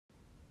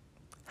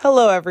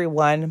Hello,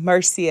 everyone.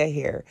 Marcia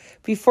here.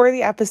 Before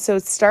the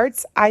episode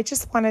starts, I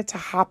just wanted to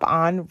hop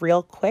on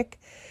real quick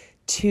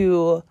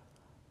to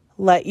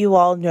let you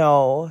all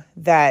know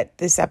that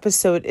this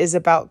episode is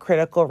about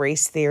critical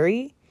race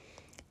theory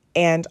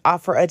and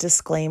offer a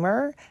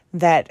disclaimer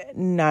that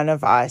none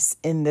of us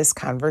in this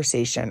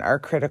conversation are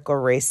critical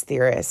race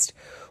theorists.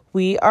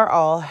 We are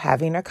all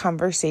having a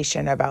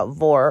conversation about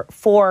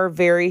four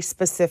very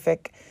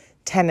specific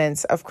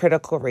tenets of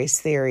critical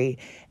race theory,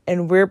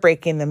 and we're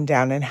breaking them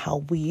down and how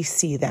we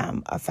see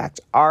them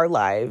affect our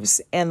lives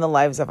and the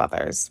lives of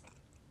others.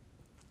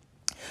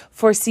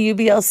 For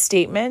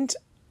CUBL's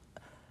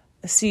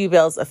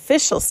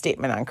official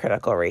statement on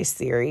critical race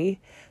theory,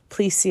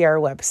 please see our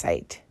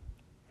website.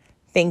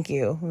 Thank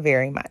you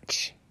very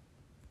much.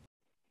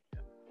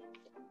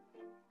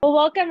 Well,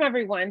 welcome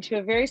everyone to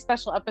a very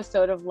special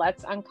episode of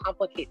Let's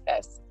Uncomplicate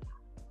This.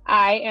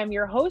 I am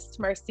your host,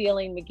 Marcia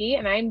Lane McGee,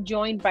 and I'm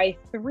joined by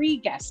three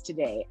guests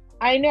today.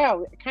 I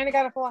know, kind of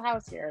got a full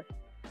house here.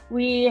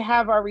 We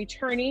have our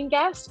returning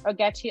guest,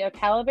 Ogechi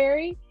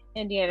Calaberry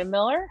and Deanna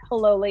Miller.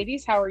 Hello,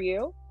 ladies. How are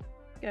you?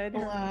 Good.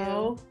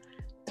 Hello.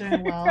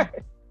 Doing well.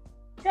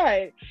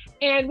 Good.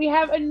 And we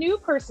have a new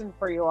person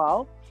for you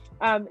all.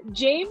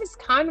 James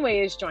Conway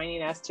is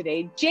joining us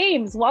today.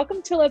 James,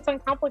 welcome to Let's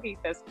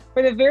Uncomplicate This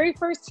for the very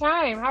first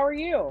time. How are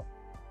you?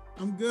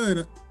 I'm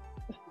good.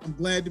 I'm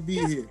glad to be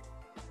here.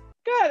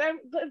 Good.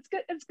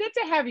 It's good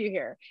to have you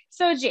here.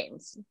 So,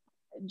 James,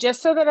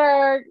 just so that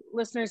our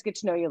listeners get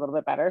to know you a little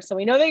bit better. So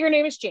we know that your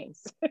name is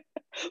James,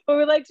 but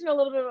we'd like to know a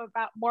little bit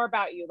more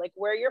about you, like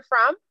where you're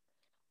from.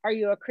 Are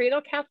you a cradle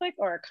Catholic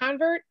or a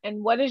convert?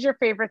 And what is your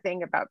favorite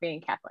thing about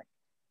being Catholic?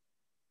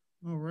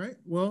 All right.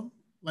 Well,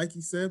 like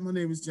you said, my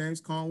name is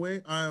James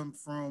Conway. I am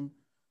from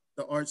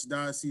the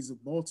Archdiocese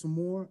of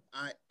Baltimore.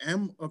 I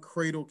am a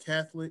cradle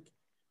Catholic.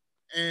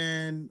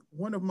 And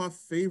one of my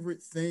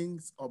favorite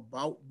things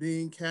about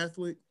being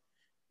Catholic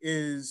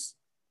is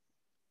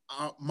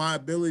my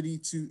ability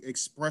to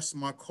express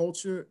my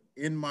culture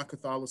in my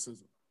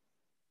Catholicism.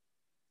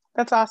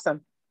 That's awesome.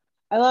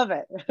 I love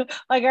it.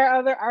 Like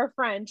our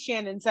friend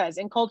Shannon says,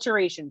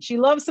 enculturation. She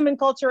loves some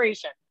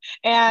enculturation,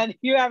 and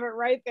you have it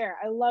right there.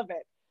 I love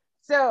it.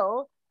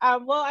 So,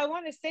 well, I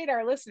want to say to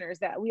our listeners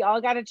that we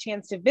all got a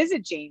chance to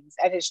visit James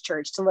at his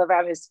church to live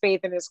out his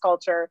faith and his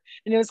culture,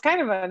 and it was kind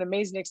of an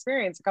amazing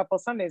experience a couple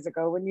of Sundays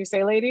ago. Wouldn't you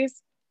say,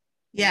 ladies?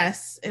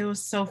 Yes, it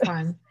was so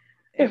fun.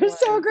 It was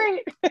so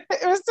great.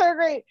 It was so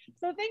great.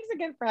 So thanks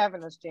again for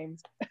having us,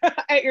 James,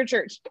 at your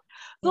church.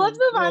 So let's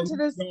move on to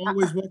this. You're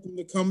always welcome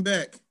to come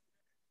back.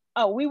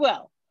 Oh, we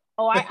will.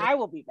 Oh, I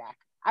will be back.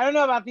 I don't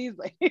know about these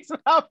ladies,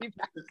 but I'll be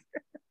back.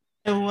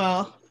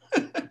 Well,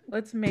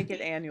 let's make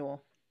it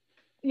annual.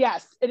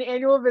 Yes, an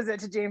annual visit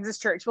to James's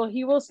church. Well,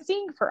 he will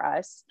sing for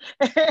us,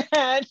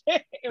 and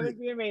it would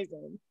be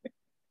amazing.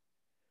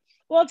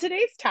 Well,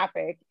 today's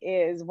topic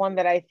is one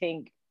that I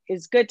think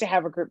is good to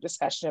have a group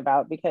discussion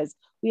about because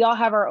we all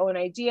have our own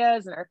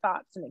ideas and our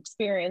thoughts and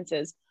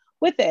experiences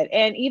with it,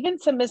 and even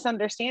some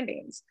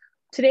misunderstandings.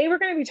 Today, we're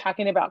going to be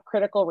talking about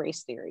critical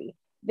race theory.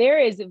 There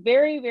is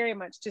very, very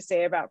much to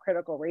say about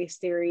critical race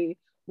theory,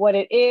 what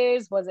it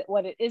is,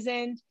 what it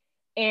isn't.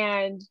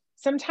 And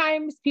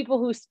sometimes people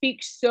who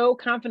speak so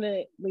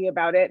confidently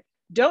about it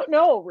don't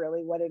know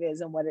really what it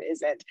is and what it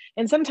isn't.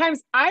 And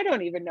sometimes I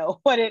don't even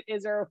know what it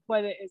is or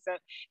what it isn't.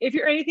 If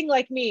you're anything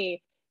like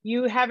me,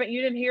 you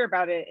didn't hear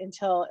about it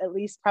until at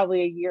least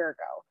probably a year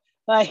ago.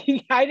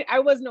 Like I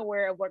wasn't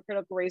aware of what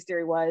critical race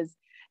theory was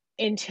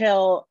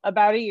until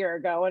about a year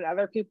ago, and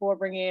other people were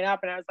bringing it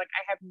up, and I was like,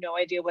 I have no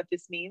idea what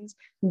this means.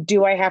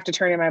 Do I have to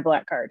turn in my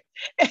black card?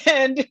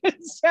 And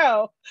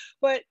so,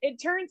 but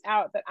it turns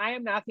out that I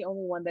am not the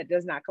only one that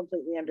does not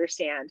completely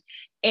understand.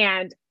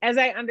 And as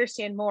I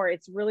understand more,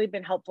 it's really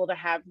been helpful to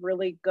have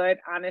really good,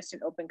 honest,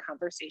 and open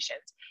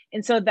conversations.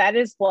 And so that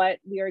is what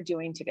we are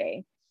doing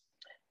today.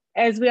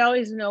 As we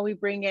always know, we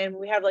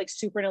have like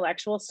super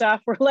intellectual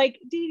stuff. We're like,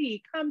 Dee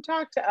Dee, come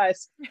talk to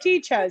us,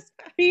 teach us,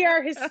 be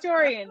our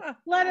historian,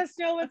 let us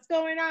know what's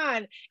going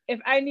on. If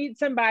I need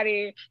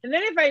somebody, and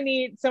then if I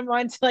need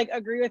someone to like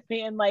agree with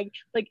me and like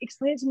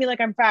explain it to me like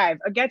I'm 5,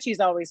 Ogechi's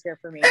always here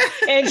for me.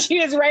 And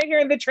she is right here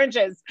in the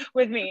trenches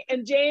with me.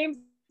 And James,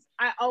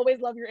 I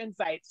always love your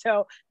insight.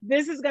 So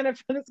this is gonna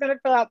fill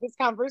out this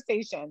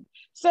conversation.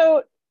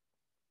 So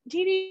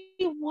Dee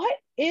Dee, what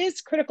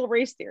is critical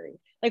race theory?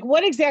 Like,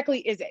 what exactly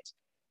is it?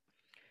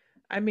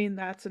 I mean,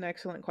 that's an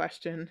excellent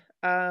question.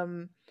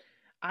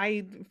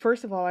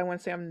 First of all, I want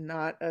to say I'm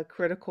not a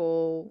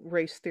critical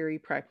race theory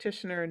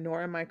practitioner,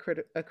 nor am I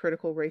a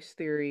critical race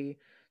theory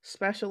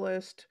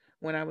specialist.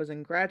 When I was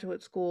in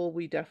graduate school,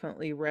 we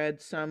definitely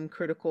read some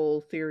critical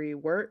theory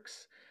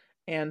works.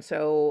 And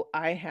so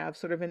I have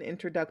sort of an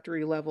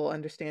introductory level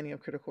understanding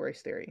of critical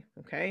race theory.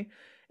 Okay.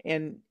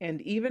 And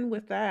even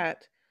with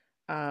that,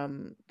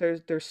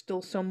 there's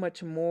still so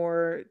much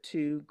more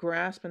to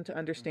grasp and to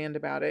understand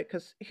about it,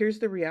 because here's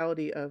the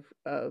reality of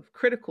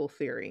critical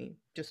theory,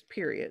 just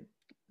period.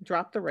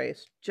 Drop the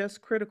race,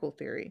 just critical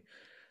theory.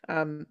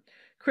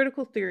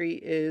 critical theory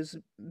is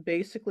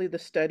basically the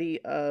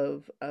study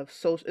of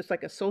social. It's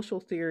like a social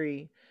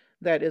theory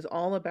that is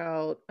all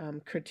about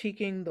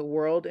critiquing the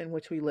world in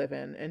which we live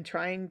in and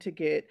trying to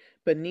get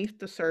beneath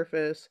the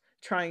surface,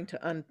 trying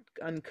to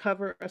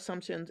uncover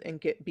assumptions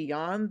and get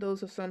beyond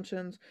those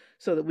assumptions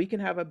so that we can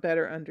have a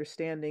better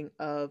understanding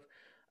of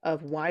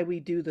why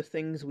we do the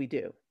things we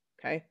do.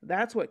 Okay,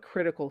 that's what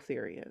critical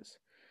theory is.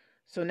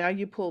 So now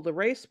you pull the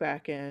race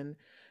back in.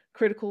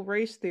 Critical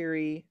race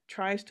theory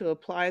tries to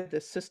apply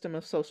this system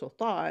of social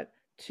thought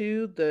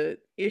to the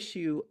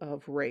issue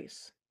of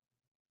race.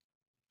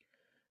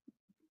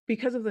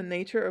 Because of the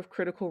nature of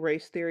critical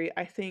race theory,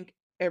 I think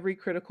every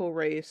critical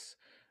race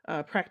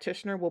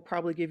practitioner will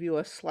probably give you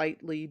a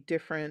slightly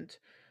different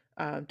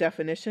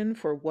definition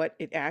for what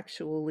it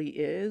actually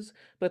is,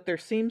 but there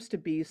seems to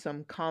be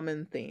some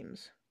common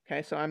themes.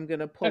 Okay, so I'm going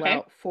to pull Okay.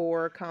 out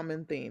 4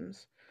 common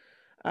themes.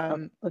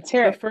 Let's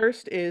hear The it.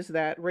 first is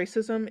that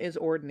racism is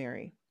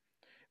ordinary.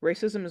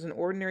 Racism is an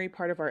ordinary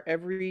part of our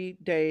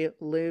everyday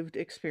lived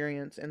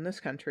experience in this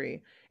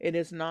country. It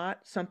is not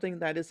something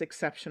that is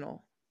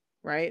exceptional,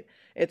 right?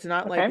 It's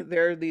not Okay. like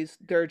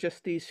there are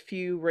just these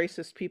few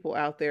racist people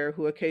out there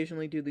who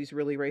occasionally do these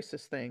really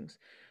racist things.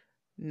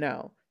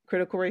 No.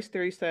 Critical race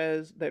theory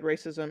says that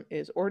racism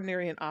is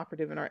ordinary and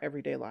operative in our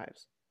everyday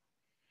lives.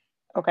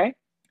 Okay.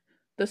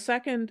 The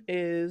second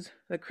is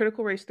that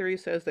critical race theory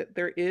says that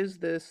there is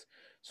this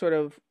sort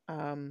of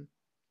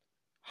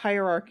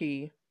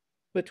hierarchy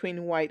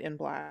between white and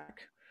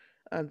black.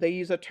 They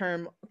use a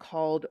term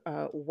called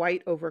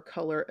white over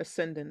color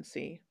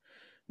ascendancy,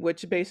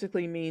 which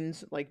basically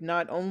means like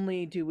not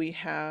only do we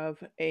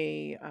have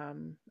a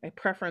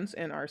preference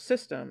in our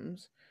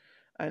systems,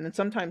 and then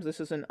sometimes this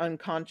is an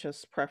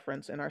unconscious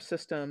preference in our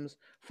systems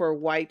for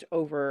white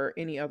over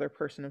any other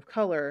person of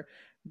color,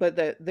 but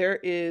that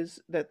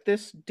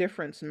this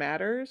difference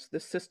matters, the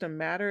system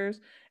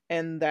matters,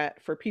 and that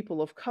for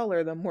people of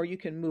color, the more you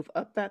can move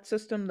up that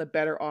system, the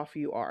better off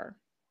you are.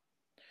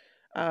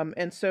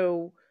 And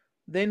so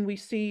then we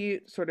see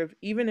sort of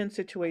even in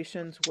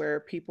situations where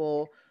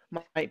people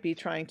might be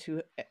trying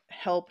to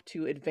help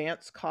to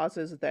advance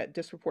causes that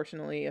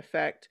disproportionately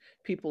affect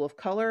people of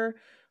color,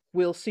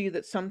 we'll see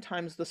that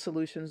sometimes the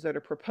solutions that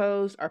are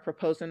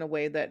proposed in a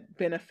way that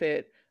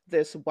benefit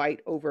this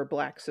white over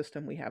black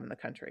system we have in the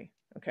country.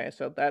 Okay,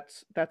 so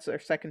that's our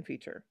second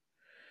feature.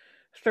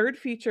 Third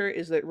feature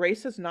is that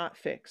race is not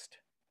fixed,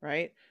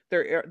 right?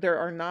 There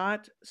are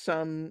not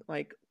some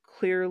like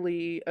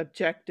clearly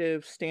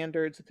objective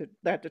standards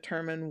that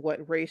determine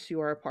what race you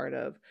are a part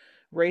of.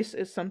 Race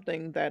is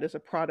something that is a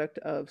product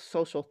of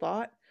social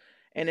thought,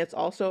 and it's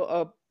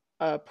also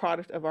a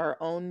product of our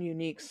own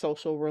unique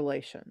social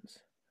relations.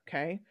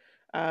 Okay,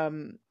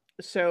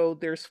 so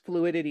there's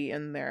fluidity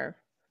in there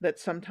that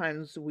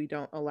sometimes we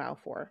don't allow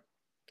for.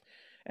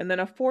 And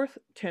then a fourth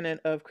tenet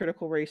of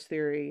critical race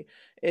theory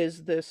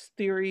is this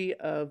theory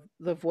of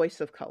the voice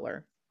of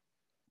color.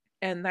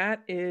 And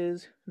that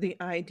is the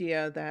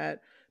idea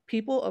that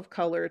people of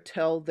color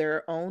tell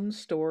their own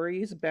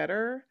stories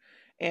better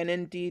and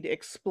indeed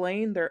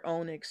explain their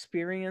own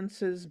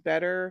experiences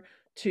better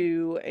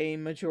to a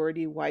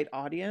majority white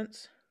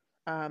audience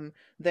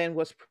than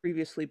was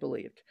previously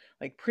believed.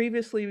 Like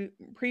previously,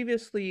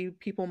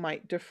 people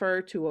might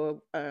defer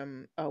to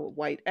a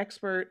white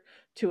expert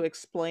to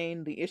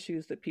explain the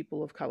issues that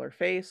people of color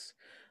face.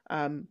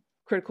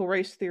 Critical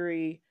race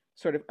theory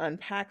sort of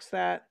unpacks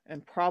that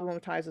and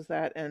problematizes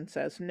that and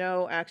says,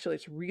 no, actually,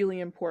 it's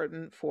really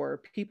important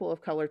for people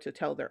of color to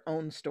tell their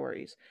own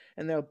stories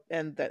and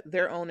that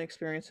their own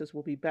experiences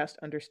will be best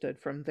understood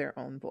from their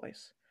own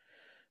voice.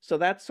 So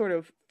that's sort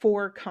of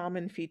 4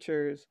 common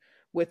features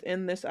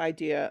within this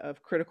idea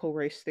of critical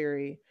race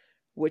theory,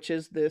 which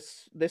is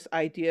this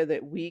idea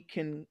that we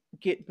can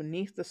get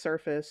beneath the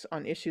surface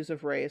on issues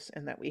of race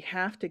and that we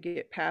have to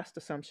get past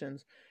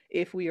assumptions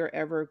if we are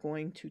ever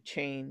going to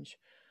change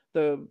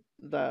the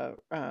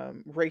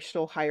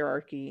racial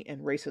hierarchy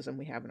and racism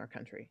we have in our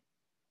country.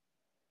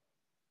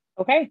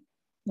 Okay.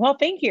 Well,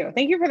 thank you.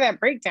 Thank you for that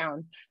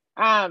breakdown.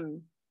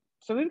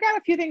 So we've got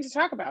a few things to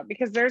talk about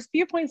because there's a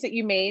few points that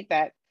you made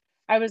that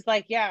I was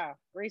like, yeah,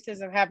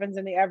 racism happens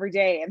in the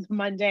everyday and the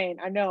mundane.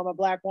 I know I'm a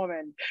Black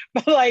woman,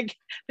 but like,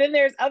 then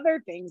there's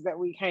other things that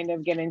we kind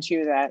of get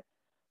into that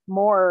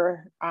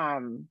more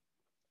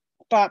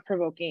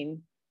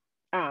thought-provoking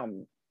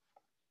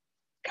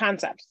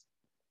concepts.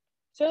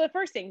 So the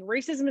first thing,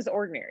 racism is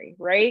ordinary,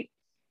 right?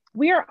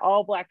 We are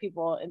all Black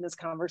people in this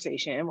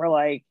conversation. And we're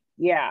like,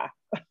 yeah,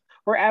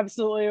 we're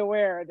absolutely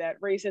aware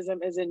that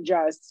racism isn't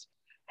just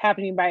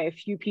happening by a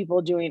few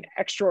people doing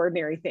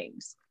extraordinary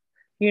things,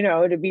 you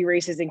know, to be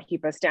racist and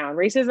keep us down.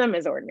 Racism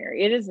is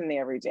ordinary. It is in the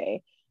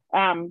everyday.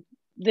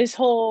 This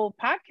whole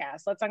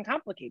podcast, let's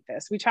uncomplicate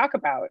this. We talk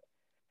about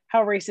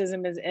how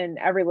racism is in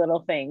every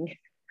little thing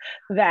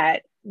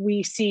that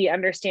we see,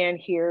 understand,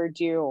 hear,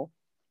 do.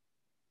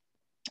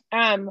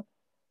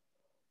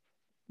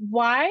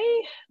 Why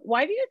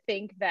do you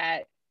think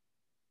that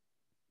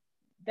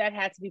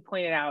had to be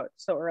pointed out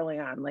so early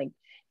on? Like,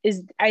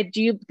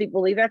 do you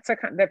believe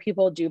that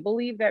people do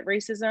believe that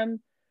racism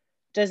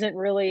doesn't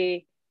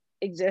really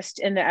exist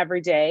in the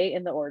everyday,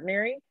 in the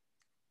ordinary?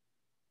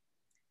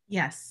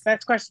 Yes.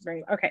 That's question for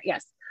you. Okay,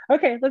 yes.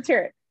 Okay, let's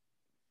hear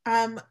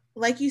it.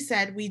 Like you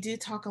said, we do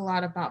talk a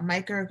lot about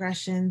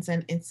microaggressions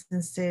and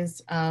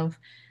instances of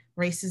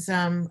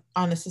racism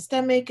on a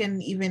systemic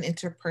and even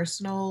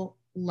interpersonal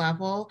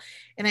level.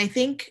 And I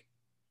think,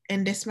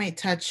 and this might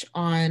touch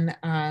on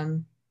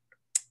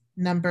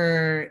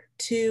number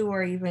 2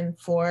 or even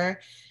 4,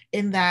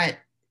 in that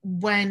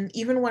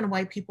even when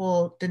white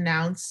people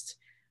denounced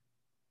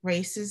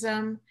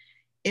racism,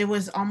 it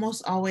was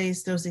almost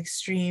always those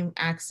extreme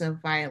acts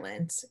of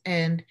violence.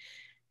 And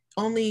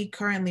only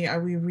currently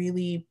are we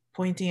really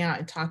pointing out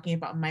and talking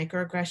about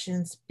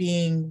microaggressions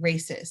being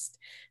racist.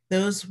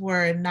 Those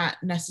were not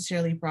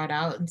necessarily brought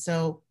out. And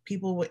so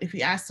people, if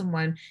you ask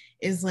someone,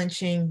 is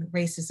lynching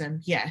racism?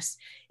 Yes.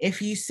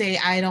 If you say,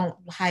 I don't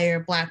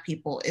hire Black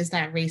people, is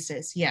that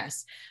racist?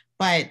 Yes.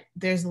 But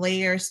there's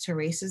layers to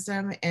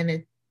racism,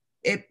 and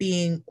it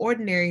being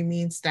ordinary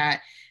means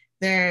that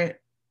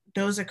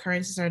those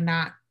occurrences are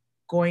not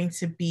going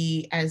to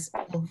be as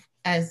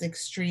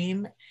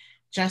extreme,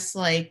 just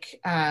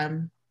like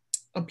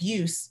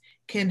abuse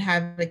can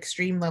have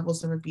extreme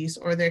levels of abuse,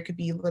 or there could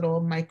be little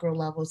micro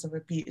levels of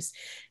abuse.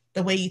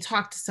 The way you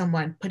talk to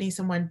someone, putting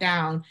someone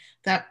down,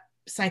 that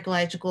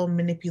psychological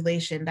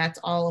manipulation, that's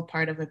all a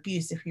part of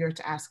abuse. If you were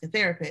to ask a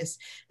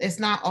therapist, it's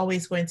not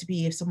always going to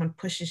be if someone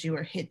pushes you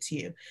or hits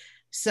you.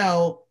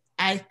 So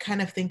I kind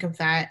of think of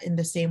that in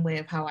the same way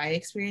of how I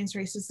experience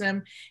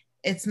racism.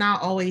 It's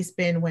not always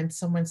been when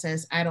someone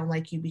says, I don't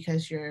like you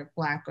because you're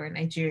Black or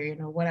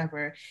Nigerian or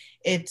whatever.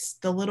 It's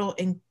the little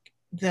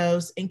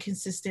those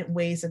inconsistent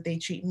ways that they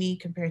treat me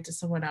compared to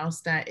someone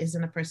else that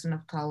isn't a person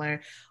of color,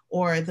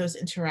 or those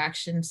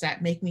interactions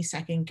that make me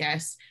second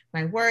guess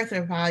my worth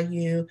or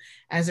value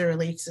as it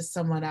relates to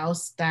someone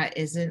else that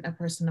isn't a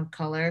person of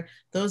color.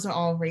 Those are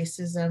all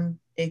racism.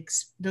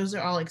 Those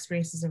are all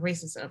experiences of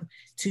racism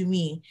to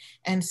me.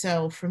 And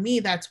so for me,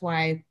 that's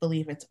why I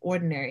believe it's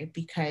ordinary,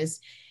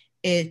 because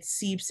it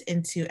seeps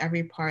into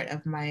every part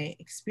of my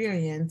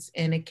experience,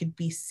 and it could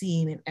be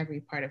seen in every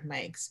part of my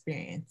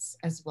experience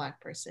as a Black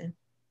person.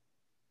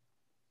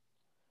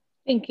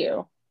 Thank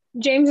you.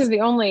 James is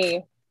the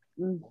only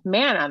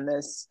man on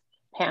this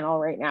panel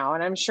right now,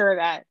 and I'm sure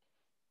that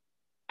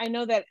I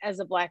know that as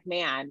a Black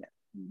man,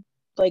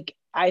 like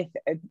I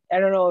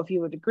don't know if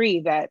you would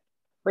agree that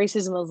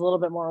racism is a little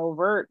bit more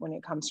overt when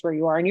it comes to where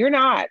you are, and you're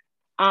not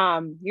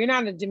a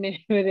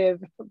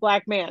diminutive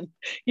Black man.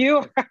 You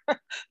are, like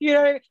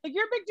you're a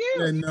big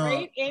dude, And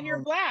right? And you're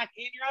Black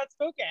and you're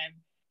outspoken.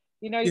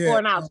 yeah,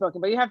 or not outspoken,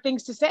 but you have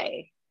things to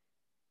say.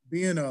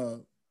 being a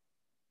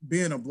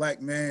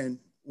Black man,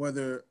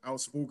 whether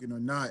outspoken or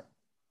not,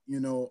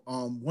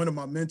 one of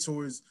my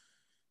mentors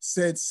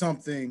said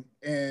something,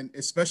 and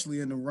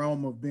especially in the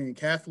realm of being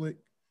Catholic,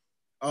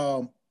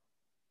 I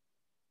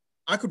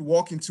could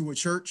walk into a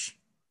church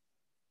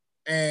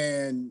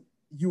and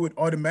you would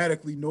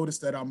automatically notice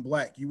that I'm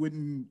Black. You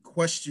wouldn't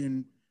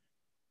question,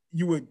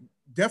 you would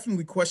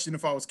definitely question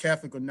if I was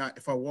Catholic or not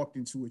if I walked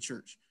into a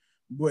church,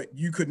 but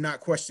you could not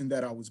question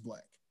that I was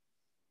Black.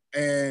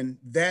 And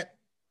that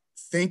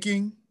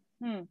thinking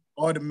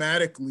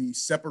automatically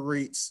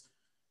separates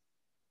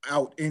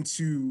out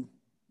into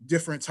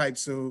different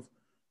types of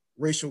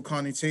racial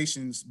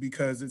connotations,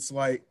 because it's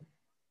like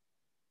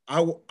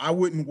I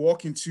wouldn't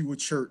walk into a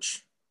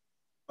church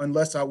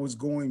unless I was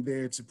going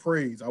there to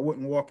praise. I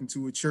wouldn't walk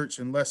into a church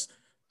unless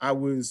I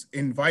was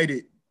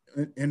invited.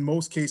 In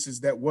most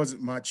cases, that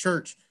wasn't my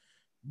church.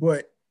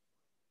 But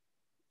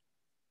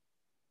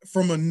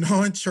from a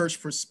non-church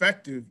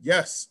perspective,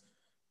 yes,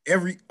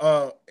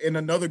 in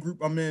another group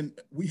I'm in,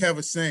 we have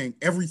a saying,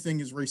 everything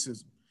is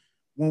racism.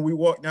 When we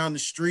walk down the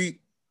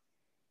street,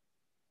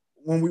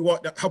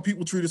 how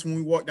people treat us when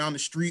we walk down the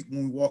street,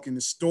 when we walk in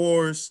the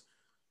stores,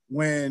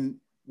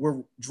 when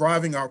we're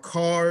driving our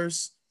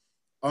cars.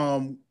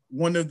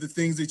 One of the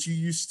things that you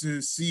used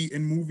to see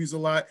in movies a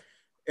lot,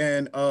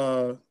 and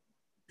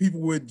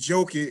people would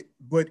joke it,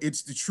 but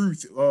it's the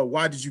truth.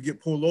 Why did you get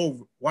pulled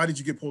over? Why did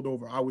you get pulled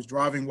over? I was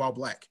driving while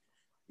Black.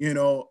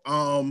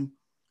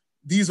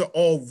 These are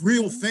all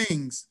real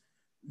things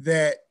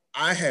that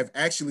I have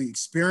actually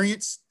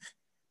experienced.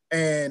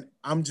 And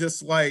I'm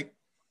just like,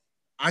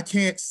 I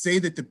can't say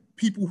that the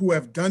people who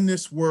have done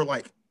this were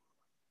like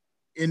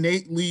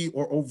innately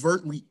or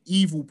overtly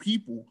evil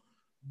people,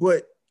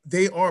 but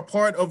they are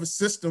part of a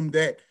system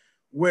that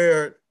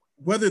where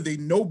whether they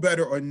know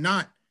better or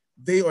not,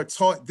 they are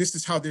taught this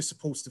is how they're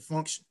supposed to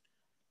function.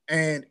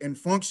 And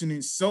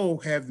functioning so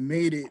have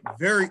made it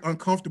very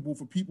uncomfortable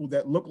for people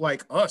that look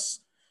like us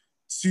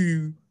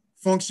to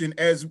function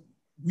as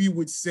we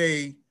would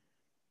say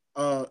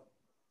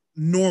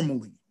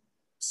normally.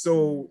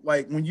 So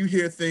like when you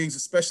hear things,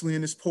 especially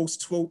in this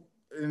post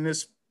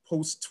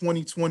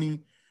 2020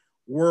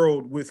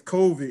 world with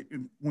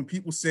COVID, when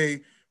people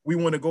say we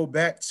want to go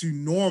back to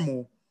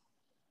normal,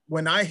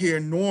 when I hear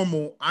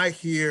normal, I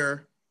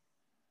hear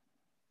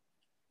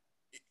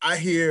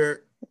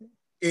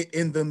it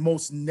in the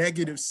most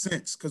negative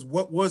sense, because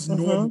what was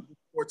normal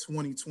before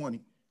 2020?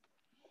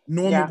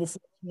 Normal Yeah.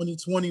 before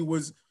 2020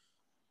 was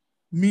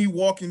me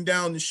walking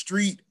down the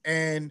street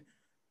and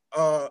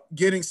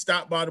getting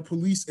stopped by the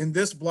police in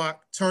this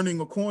block, turning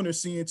a corner,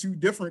 seeing two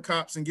different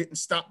cops and getting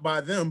stopped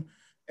by them.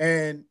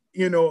 And,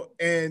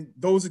 and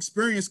those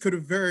experiences could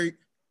have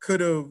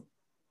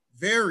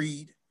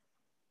varied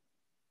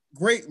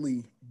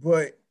greatly,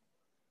 but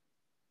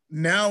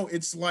now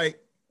it's like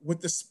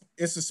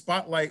it's a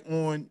spotlight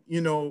on,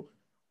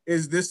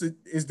 is this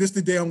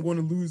the day I'm going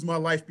to lose my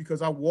life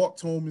because I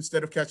walked home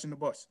instead of catching the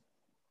bus?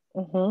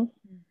 Mm-hmm.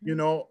 You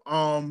know,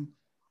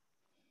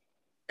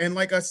 and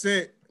like I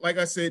said,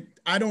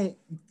 I don't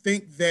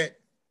think that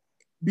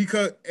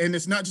because, and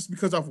it's not just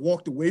because I've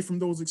walked away from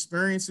those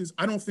experiences.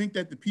 I don't think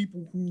that the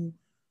people who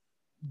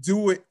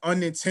do it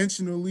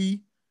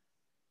unintentionally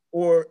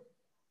or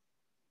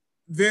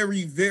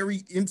very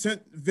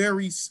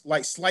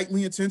like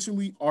slightly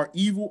intentionally are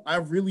evil. I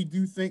really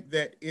do think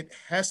that it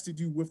has to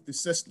do with the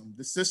system.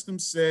 The system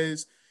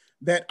says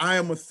that I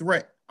am a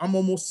threat. I'm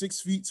almost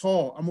 6 feet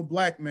tall. I'm a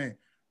black man.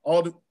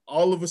 All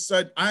of a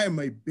sudden, I am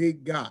a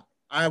big guy.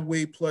 I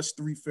weigh plus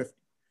 350.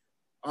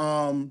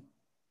 Um,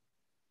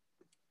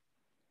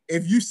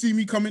 if you see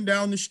me coming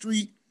down the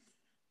street,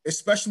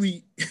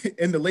 especially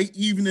in the late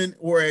evening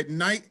or at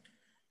night,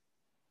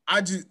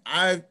 I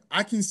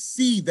can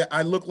see that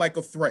I look like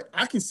a threat.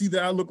 I can see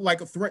that I look like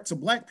a threat to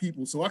black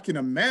people. So I can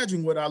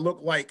imagine what I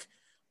look like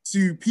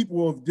to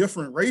people of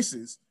different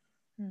races.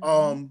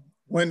 Mm-hmm.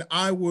 When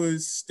I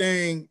was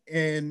staying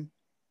in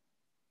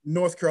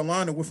North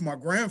Carolina with my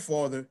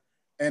grandfather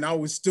and I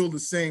was still the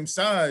same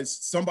size,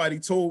 somebody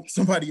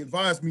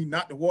advised me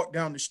not to walk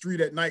down the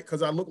street at night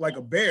because I look like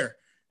a bear.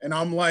 And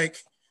I'm like,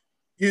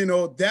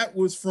 that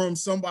was from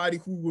somebody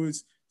who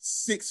was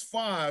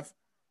 6'5"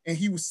 and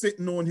he was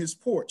sitting on his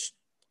porch.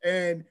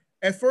 And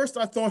at first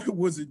I thought it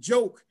was a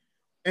joke.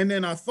 And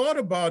then I thought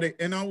about it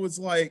and I was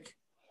like,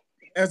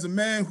 as a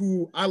man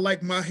who I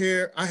like my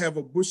hair, I have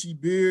a bushy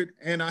beard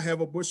and I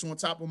have a bush on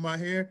top of my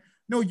hair.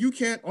 No, you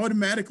can't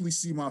automatically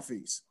see my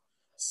face.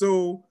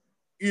 So,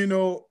 you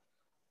know,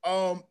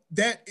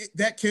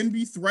 that can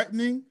be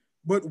threatening,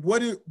 but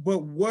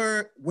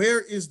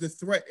where is the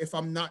threat if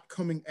I'm not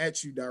coming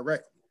at you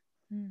directly?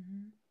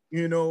 Mm-hmm.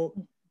 You know,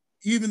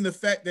 even the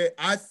fact that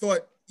I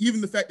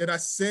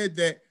said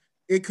that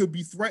it could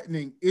be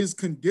threatening is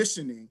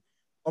conditioning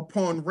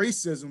upon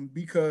racism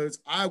because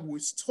I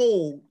was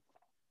told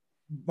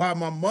by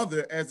my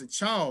mother as a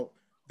child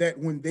that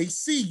when they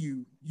see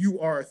you, you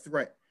are a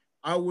threat.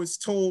 I was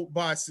told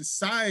by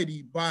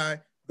society, by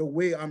the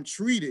way I'm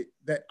treated,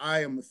 that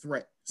I am a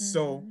threat.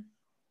 So Mm-hmm.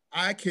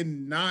 I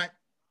cannot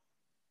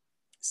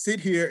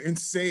sit here and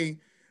say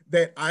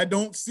that I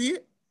don't see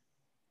it,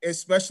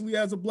 especially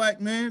as a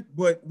black man.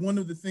 But one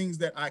of the things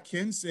that I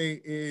can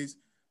say is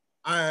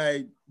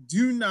I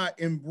do not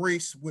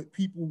embrace what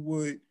people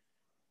would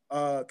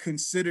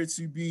consider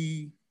to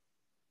be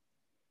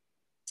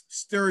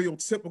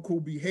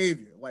stereotypical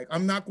behavior. Like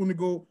I'm not going to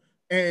go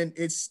and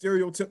it's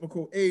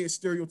stereotypical A is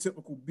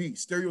stereotypical B.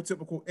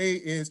 Stereotypical A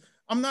is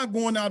I'm not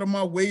going out of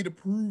my way to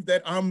prove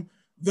that I'm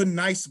the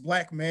nice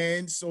black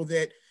man so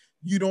that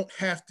you don't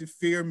have to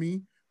fear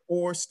me.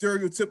 Or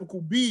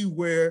stereotypical B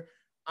where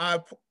I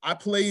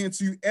play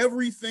into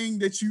everything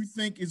that you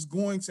think is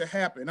going to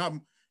happen.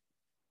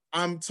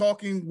 I'm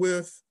talking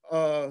with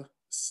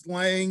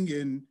slang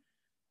and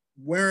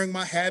wearing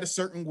my hat a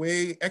certain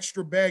way,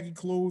 extra baggy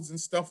clothes and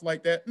stuff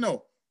like that.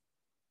 No,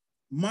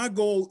 my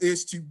goal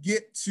is to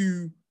get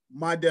to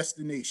my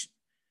destination.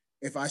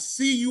 If I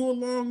see you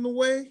along the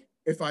way,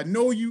 if I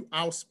know you,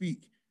 I'll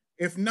speak.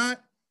 If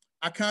not,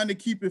 I kind of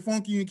keep it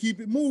funky and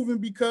keep it moving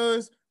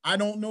because I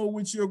don't know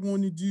what you're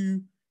going to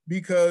do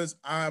because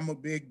I'm a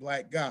big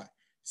black guy.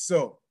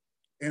 So,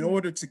 in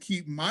order to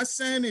keep my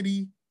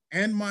sanity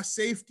and my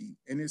safety,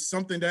 and it's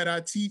something that I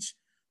teach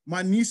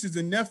my nieces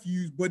and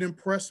nephews, but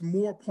impress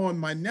more upon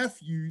my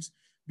nephews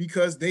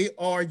because they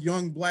are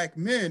young black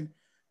men,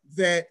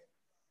 that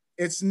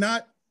it's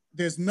not,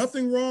 there's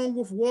nothing wrong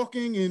with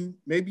walking and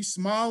maybe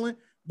smiling,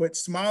 but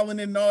smiling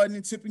and nodding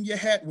and tipping your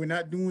hat, we're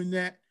not doing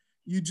that.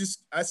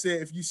 I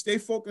said, if you stay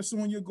focused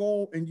on your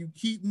goal and you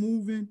keep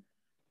moving,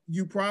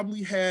 you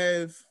probably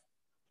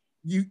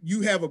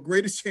you have a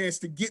greater chance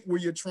to get where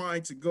you're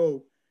trying to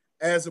go,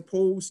 as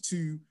opposed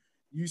to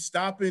you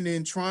stopping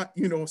and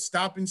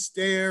stop and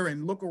stare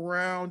and look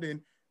around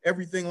and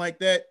everything like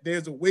that.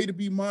 There's a way to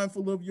be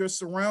mindful of your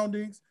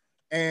surroundings.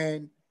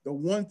 And the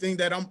one thing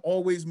that I'm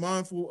always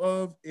mindful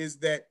of is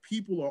that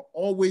people are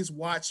always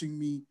watching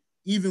me,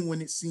 even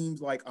when it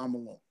seems like I'm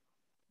alone.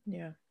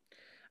 Yeah.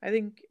 I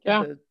think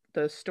Yeah.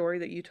 the story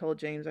that you told,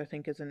 James, I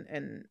think is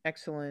an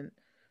excellent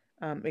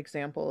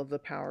example of the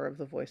power of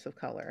the voice of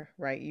color,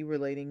 right? You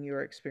relating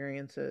your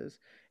experiences.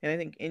 And I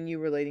think in you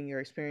relating your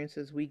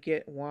experiences, we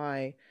get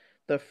why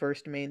the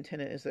first main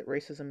tenet is that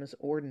racism is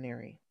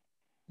ordinary.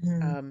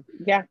 Mhm. Um,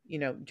 Yeah.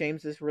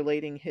 James is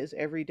relating his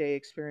everyday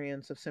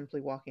experience of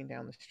simply walking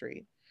down the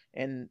street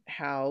and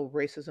how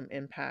racism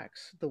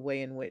impacts the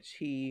way in which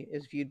he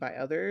is viewed by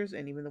others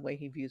and even the way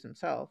he views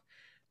himself.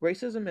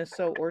 Racism is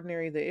so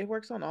ordinary that it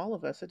works on all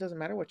of us. It doesn't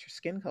matter what your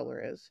skin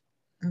color is.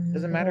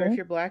 Doesn't matter if Mhm.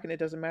 you're black, and it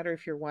doesn't matter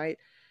if you're white.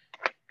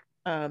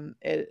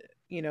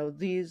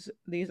 These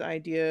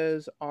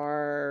ideas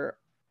are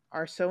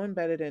so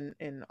embedded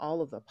in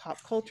all of the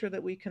pop culture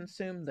that we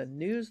consume, the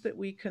news that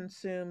we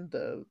consume,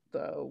 the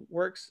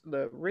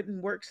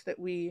written works that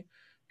we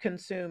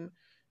consume,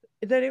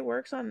 that it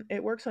works on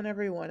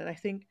everyone. And I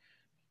think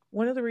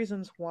one of the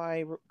reasons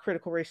why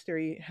critical race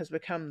theory has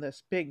become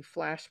this big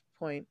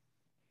flashpoint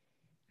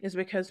is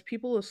because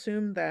people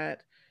assume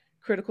that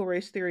critical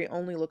race theory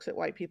only looks at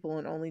white people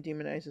and only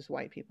demonizes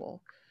white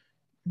people.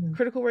 Mhm.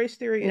 Critical race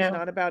theory is No.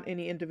 not about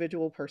any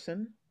individual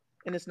person,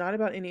 and it's not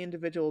about any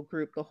individual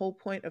group. The whole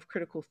point of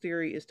critical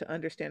theory is to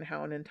understand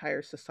how an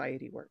entire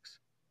society works,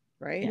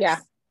 right? Yeah.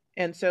 Yes.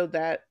 And so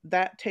that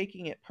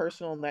taking it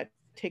personal, and that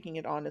taking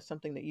it on as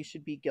something that you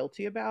should be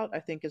guilty about, I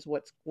think is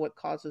what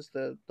causes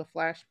the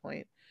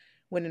flashpoint,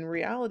 when in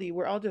reality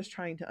we're all just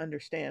trying to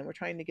understand. We're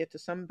trying to get to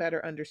some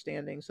better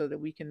understanding so that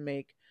we can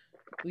make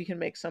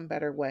some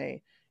better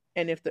way.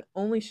 And if the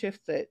only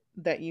shift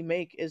that you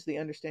make is the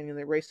understanding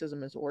that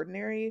racism is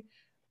ordinary,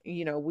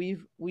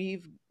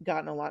 we've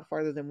gotten a lot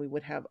farther than we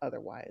would have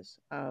otherwise.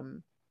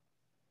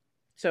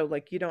 So,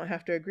 like, you don't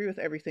have to agree with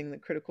everything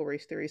that critical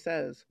race theory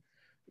says.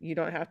 You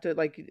don't have to,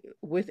 like,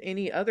 with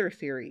any other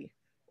theory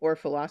or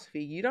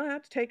philosophy, you don't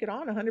have to take it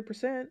on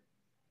 100%.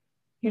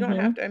 You don't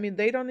have Mhm. to. I mean,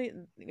 they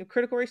don't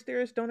critical race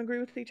theorists don't agree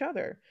with each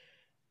other.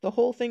 The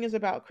whole thing is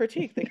about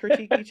critique. They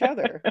critique each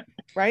other,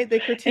 right? They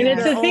And critique it's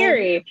their a Yes. own.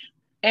 theory.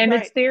 And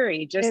it's Right.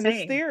 theory, just And it's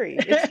saying. theory.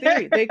 It's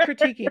theory. They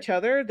critique each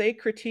other. They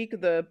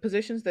critique the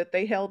positions that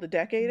they held a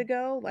decade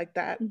ago. Like,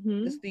 that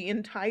is Mhm. the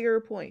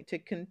entire point, to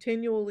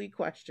continually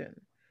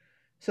question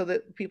so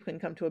that people can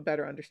come to a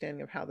better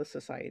understanding of how the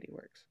society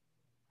works.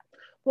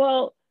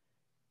 Well,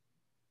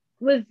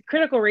 with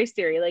critical race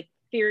theory, like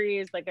theory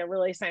is like a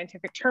really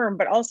scientific term,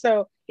 but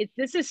also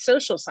this is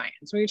social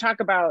science. When you talk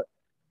about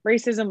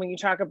racism, when you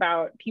talk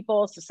about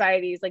people,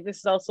 societies, like this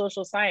is all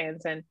social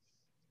science, and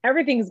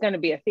everything's going to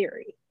be a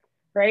theory,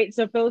 right?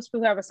 So for those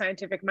people who have a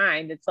scientific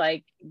mind, it's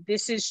like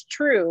this is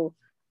true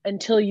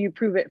until you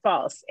prove it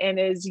false, and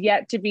is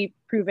yet to be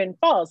proven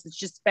false. It's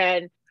just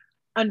been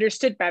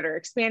understood better,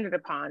 expanded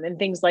upon, and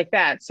things like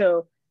that.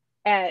 So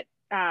at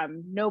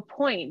no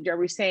point are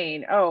we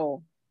saying,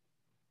 oh,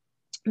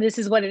 this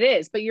is what it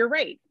is. But you're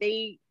right.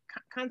 They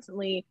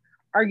constantly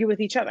argue with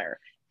each other.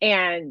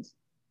 And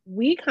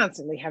we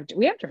constantly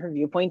we have different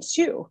viewpoints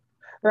too,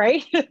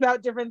 right?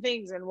 About different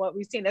things and what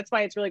we've seen. That's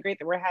why it's really great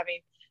that we're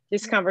having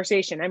this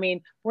conversation. I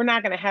mean, we're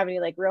not going to have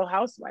any like Real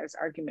Housewives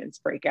arguments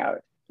break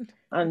out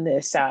on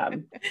this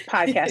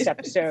podcast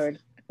episode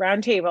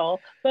roundtable,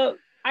 but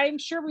I'm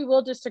sure we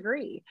will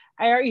disagree.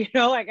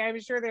 Like I'm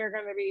sure there are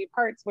going to be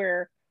parts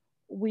where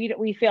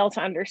we fail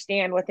to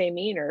understand what they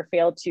mean or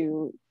fail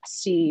to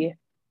see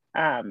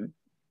um,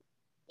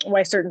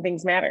 why certain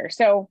things matter.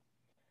 So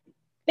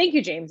thank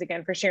you, James,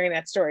 again for sharing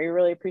that story. We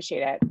really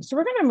appreciate it. So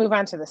we're going to move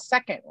on to the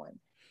second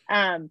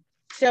one.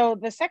 So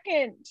the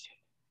second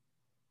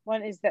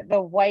one is that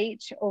the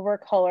white over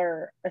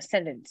color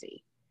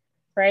ascendancy,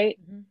 right?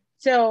 Mm-hmm.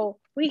 So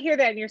we hear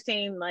that and you're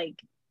saying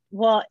like,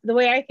 well, the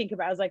way I think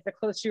about it is like the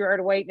closer you are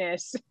to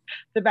whiteness,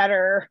 the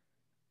better,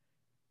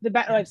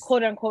 like Yes.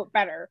 quote unquote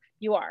better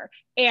you are.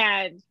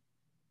 And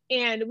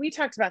we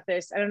talked about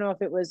this. I don't know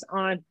if it was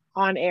on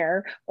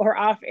air or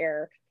off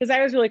air because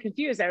I was really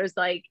confused. I was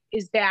like,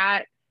 is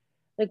that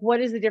like what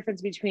is the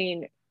difference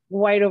between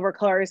white over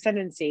color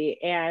ascendancy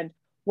and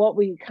what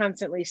we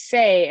constantly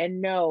say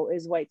and know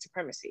is white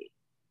supremacy?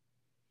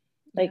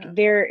 Like Yeah.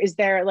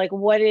 there like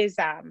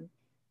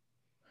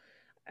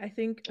I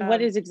think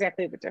what is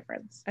exactly the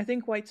difference? I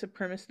think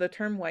the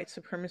term white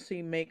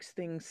supremacy makes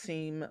things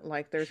seem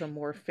like there's a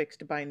more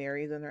fixed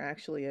binary than there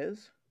actually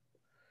is.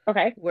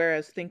 Okay.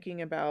 Whereas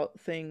thinking about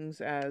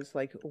things as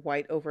like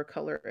white over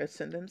color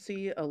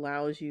ascendancy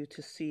allows you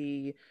to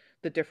see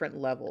the different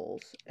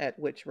levels at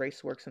which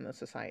race works in the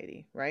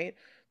society, right?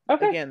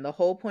 Okay. Again, the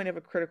whole point of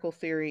a critical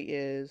theory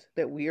is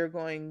that we are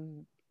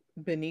going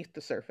beneath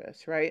the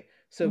surface, right?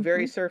 So,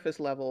 very Mm-hmm. surface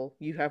level,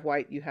 you have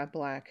white, you have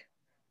black,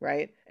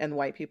 right? And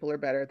white people are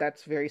better.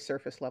 That's very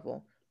surface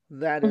level.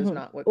 That is Mm-hmm.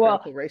 not what Well,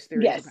 critical race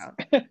theory is yes. about,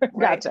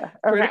 right? Gotcha.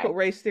 Critical Okay.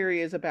 race theory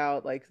is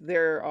about, like,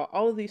 there are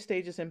all of these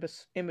stages in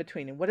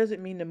between, and what does it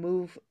mean to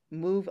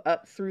move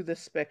up through the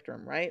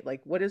spectrum, right?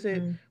 Like,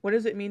 Mm. what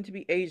does it mean to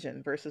be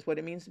Asian versus what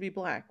it means to be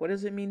black? What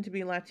does it mean to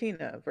be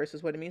Latina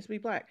versus what it means to be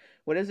black?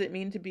 What does it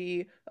mean to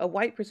be a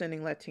white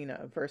presenting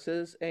Latina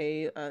versus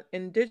a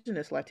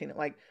indigenous Latina?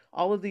 Like,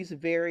 all of these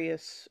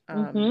various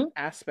Mm-hmm.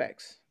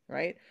 aspects,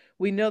 right?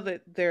 We know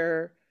that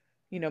they're,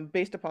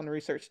 based upon the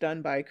research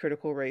done by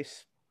critical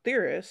race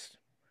theorists,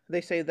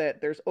 they say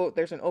that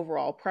there's an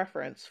overall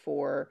preference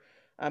for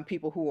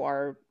people who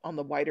are on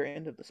the wider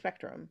end of the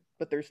spectrum,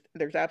 but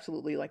there's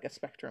absolutely like a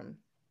spectrum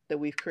that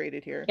we've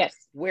created here.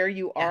 Yes. Where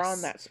you are on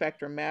Yes. that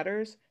spectrum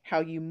matters. How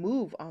you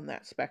move on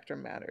that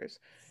spectrum matters,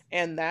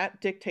 and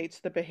that dictates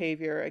the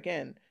behavior,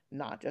 again,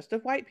 not just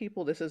of white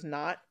people. This is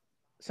not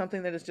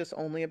something that is just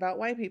only about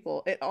white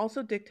people. It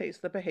also dictates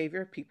the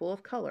behavior of people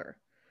of color.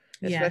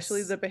 especially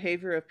Yes. the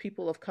behavior of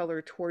people of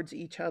color towards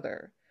each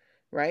other,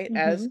 right? Mm-hmm.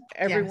 As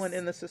everyone Yes.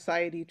 in the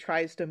society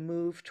tries to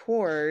move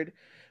toward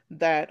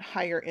that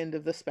higher end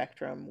of the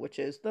spectrum, which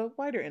is the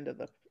wider end of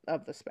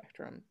the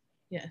spectrum.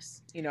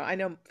 Yes. You know, I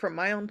know from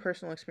my own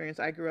personal experience,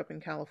 I grew up in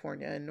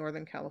California, in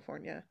Northern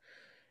California,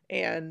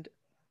 and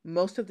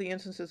most of the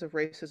instances of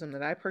racism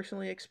that I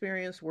personally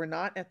experienced were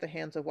not at the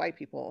hands of white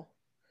people.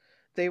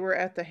 They were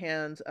at the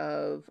hands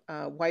of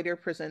whiter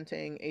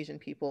presenting Asian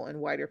people and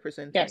whiter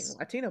presenting Yes.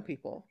 Latino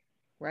people,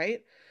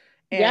 right?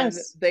 And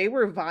Yes. they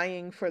were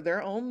vying for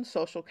their own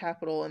social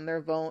capital and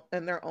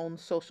their own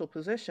social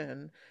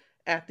position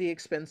at the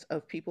expense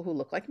of people who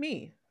look like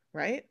me,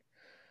 right?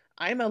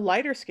 I'm a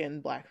lighter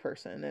skinned black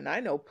person, and I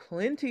know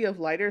plenty of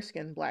lighter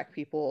skinned black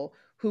people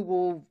who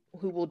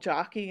will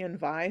jockey and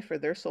vie for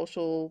their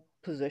social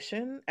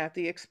position at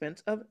the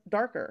expense of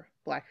darker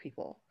black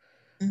people.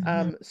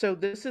 Mm-hmm. So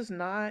this is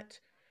not,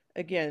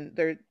 again,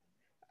 there.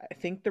 I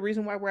think the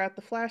reason why we're at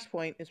the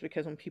flashpoint is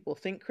because when people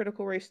think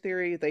critical race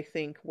theory, they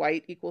think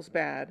white equals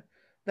bad.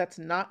 That's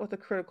not what the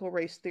critical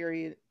race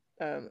theory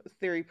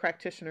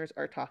practitioners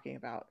are talking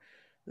about.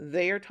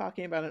 They are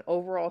talking about an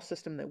overall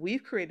system that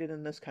we've created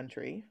in this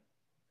country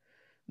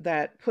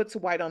that puts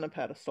white on a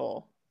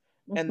pedestal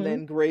and Mm-hmm.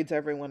 then grades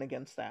everyone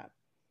against that.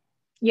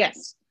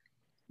 Yes.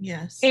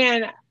 Yes.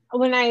 And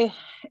when I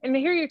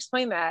hear you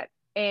explain that,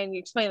 and you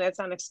explain that it's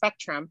on a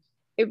spectrum,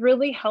 it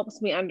really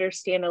helps me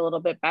understand a little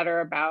bit better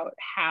about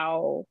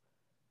how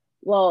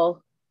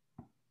well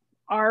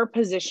our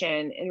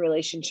position in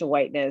relation to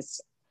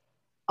whiteness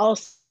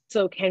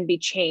also can be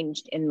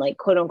changed and like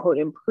quote unquote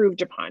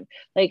improved upon,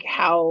 like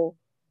how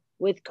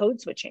with code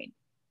switching,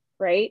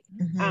 right?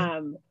 Mm-hmm.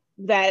 Um,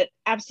 that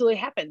absolutely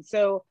happened.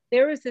 So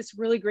there was this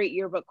really great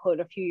yearbook quote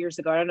a few years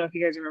ago. I don't know if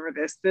you guys remember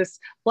this. This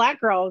black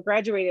girl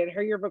graduated.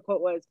 Her yearbook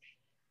quote was,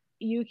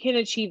 "You can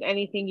achieve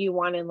anything you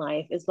want in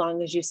life as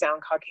long as you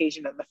sound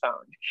Caucasian on the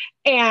phone."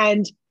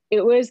 And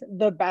it was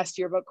the best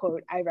yearbook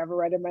quote I've ever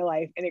read in my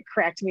life. And it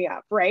cracked me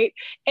up, right?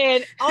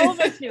 And all of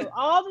us knew,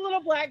 all the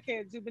little black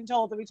kids who've been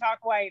told that we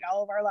talk white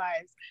all of our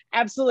lives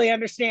absolutely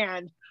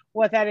understand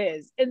what that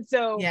is. And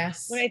so when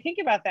Yes. I think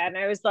about that, and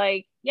I was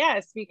like,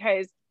 yes,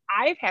 because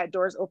I've had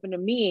doors open to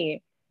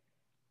me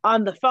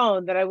on the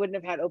phone that I wouldn't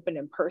have had open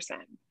in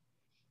person.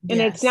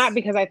 And it's not Yes.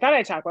 because I thought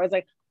I talk. I was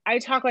like, I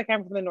talk like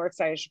I'm from the north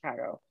side of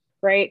Chicago,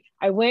 right?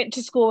 I went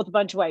to school with a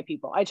bunch of white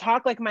people. I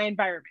talk like my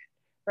environment,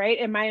 right?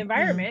 In my Mm-hmm.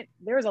 environment,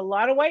 there was a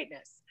lot of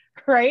whiteness,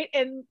 right?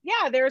 And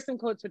yeah, there was some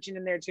code switching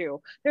in there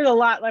too. There's a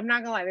lot, I'm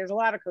not gonna lie, there's a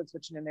lot of code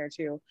switching in there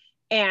too.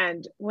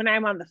 And when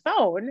I'm on the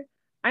phone,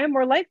 I'm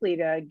more likely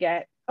to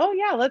get, oh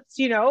yeah, let's,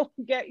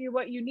 get you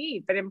what you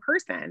need. But in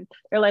person,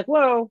 they're like,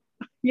 whoa,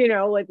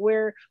 like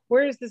where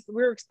is this?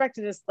 We're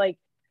expecting this like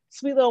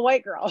sweet little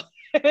white girl.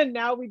 And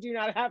now we do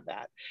not have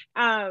that.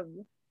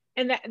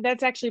 And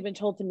that's actually been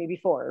told to me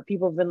before.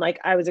 People have been like,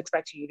 I was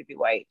expecting you to be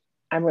white.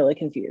 I'm really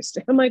confused.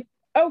 I'm like,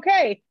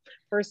 okay,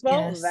 first of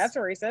all, Yes. that's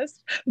racist.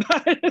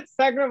 But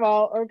second of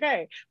all,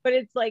 okay. But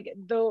it's like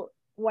the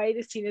white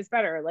is seen as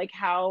better. Like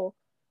how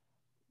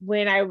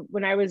when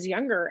I was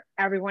younger,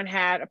 everyone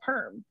had a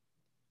perm,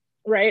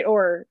 right?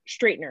 Or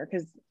straightener,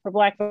 because for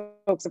black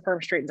folks, the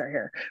perm straightens our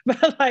hair.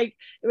 But like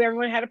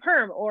everyone had a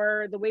perm,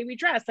 or the way we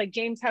dress, like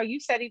James, how you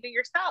said even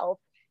yourself,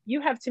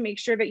 you have to make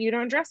sure that you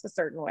don't dress a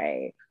certain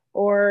way,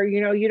 or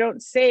you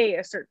don't say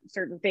a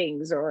certain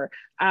things, or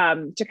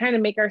to kind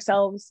of make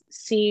ourselves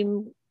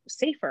seem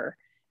safer.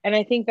 And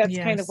I think that's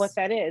kind of what Yes.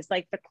 that is.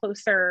 Like the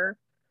closer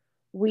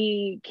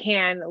we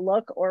can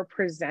look or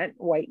present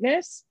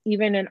whiteness,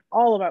 even in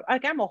all of our,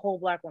 like I'm a whole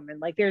black woman.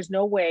 Like there's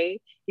no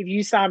way if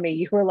you saw me,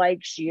 you were like,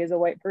 she is a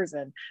white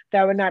person.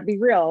 That would not be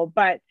real.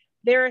 But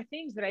there are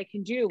things that I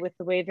can do with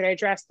the way that I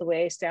dress, the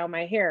way I style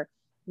my hair,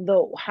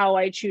 the how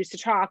I choose to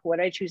talk, what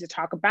I choose to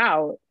talk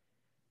about,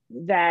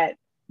 that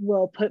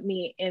will put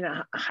me in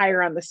a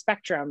higher on the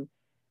spectrum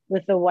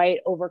with the white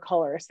over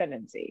color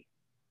ascendancy.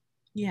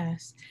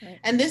 Yes. Right.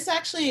 And this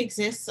actually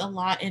exists a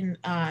lot in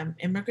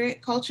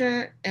immigrant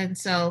culture. And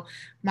so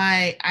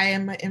I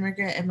am an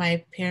immigrant and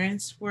my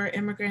parents were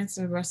immigrants.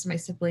 And the rest of my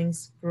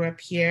siblings grew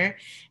up here.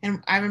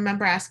 And I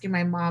remember asking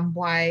my mom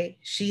why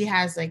she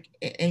has like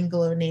an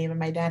Anglo name and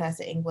my dad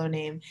has an Anglo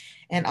name.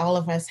 And all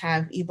of us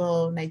have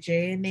Igbo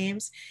Nigerian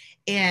names.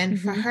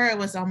 And for Mm-hmm. her, it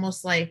was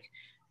almost like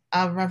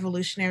a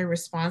revolutionary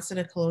response to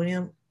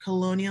the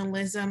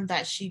colonialism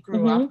that she grew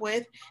Mm-hmm. up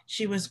with.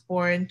 She was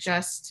born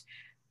just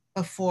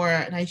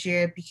before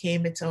Nigeria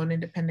became its own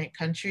independent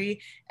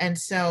country. And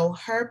so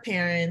her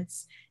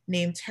parents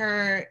named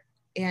her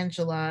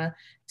Angela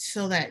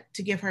so that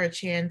to give her a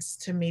chance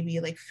to maybe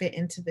like fit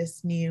into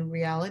this new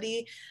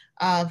reality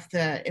of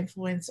the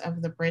influence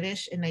of the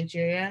British in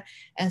Nigeria.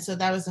 And so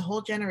that was a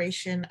whole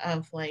generation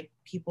of like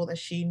people that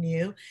she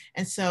knew.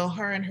 And so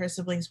her and her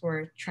siblings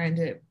were trying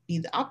to be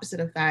the opposite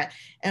of that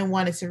and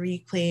wanted to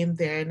reclaim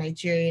their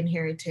Nigerian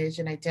heritage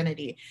and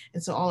identity.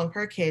 And so all of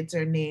her kids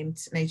are named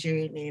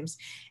Nigerian names.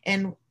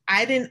 And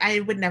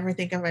I would never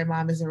think of my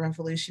mom as a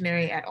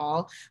revolutionary at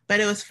all, but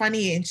it was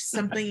funny and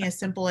something as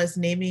simple as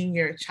naming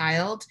your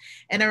child.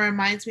 And it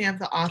reminds me of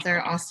the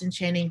author Austen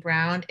Channing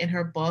Brown. In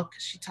her book,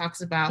 she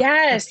talks about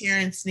her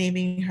parents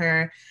naming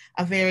her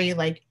a very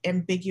like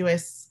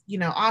ambiguous,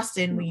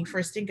 Austen, when you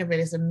first think of it,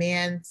 as a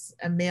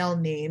male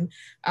name.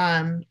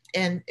 And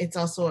it's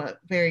also a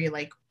very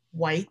like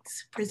white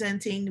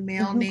presenting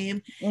male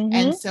name.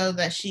 And so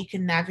that she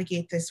can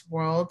navigate this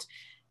world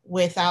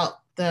without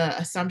the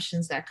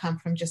assumptions that come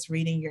from just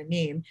reading your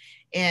name.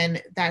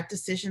 And that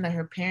decision that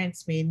her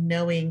parents made,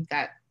 knowing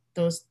that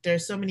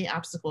there's so many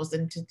obstacles,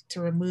 and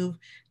to remove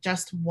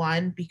just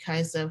one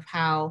because of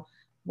how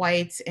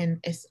white and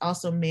it's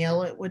also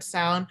male it would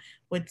sound,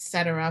 would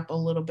set her up a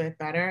little bit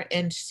better.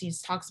 And she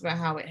talks about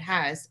how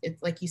it's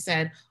like you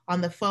said, on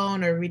the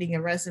phone or reading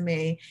a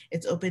resume,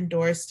 it's opened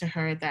doors to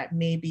her that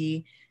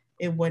maybe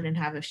it wouldn't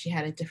have if she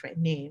had a different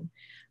name.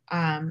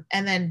 And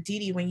then Dee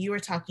Dee, when you were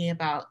talking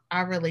about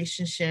our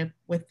relationship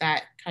with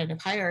that kind of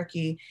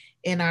hierarchy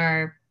in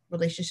our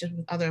relationships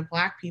with other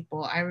Black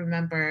people, I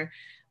remember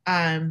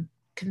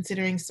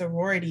considering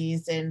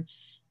sororities, and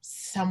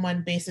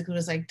someone basically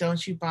was like,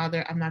 don't you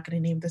bother, I'm not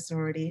going to name the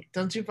sorority,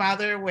 don't you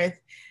bother with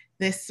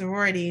this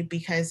sorority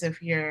because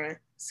of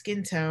your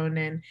skin tone,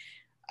 and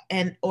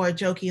or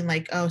joking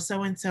like, oh,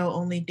 so and so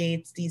only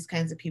dates these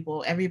kinds of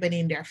people. Everybody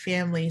in their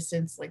family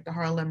since like the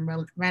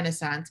Harlem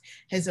Renaissance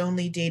has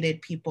only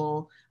dated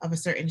people of a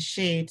certain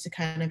shade to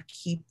kind of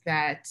keep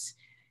that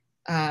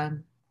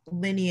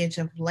lineage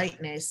of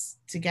lightness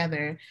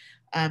together,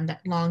 that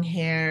long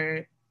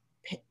hair,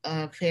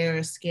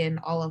 fair skin,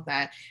 all of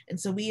that. And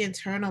so we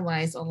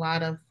internalize a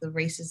lot of the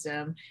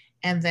racism,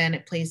 and then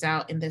it plays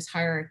out in this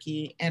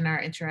hierarchy and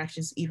our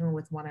interactions even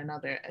with one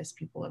another as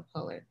people of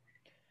color.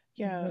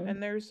 Yeah,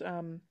 and there's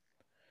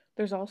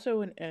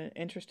also an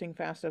interesting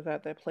facet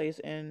of that plays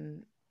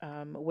in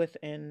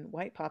within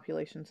white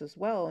populations as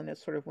well, and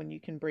it's sort of when you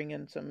can bring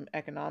in some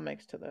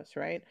economics to this,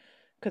 right?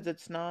 Because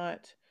it's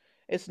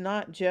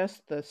not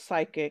just the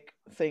psychic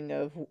thing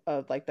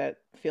of like that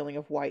feeling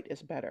of white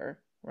is better,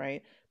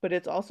 right? But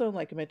it's also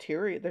like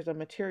material. There's a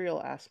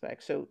material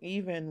aspect. So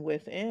even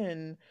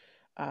within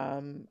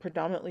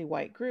predominantly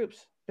white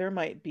groups, there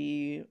might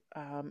be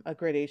a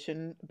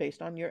gradation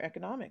based on your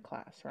economic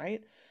class,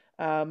 right?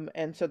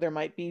 And so there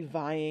might be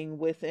vying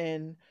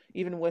within,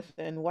 even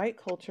within white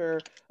culture,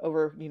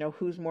 over,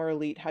 who's more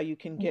elite, how you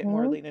can get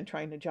more elite, and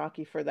trying to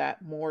jockey for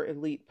that more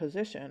elite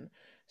position.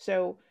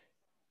 So,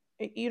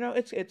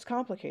 it's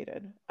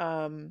complicated.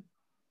 And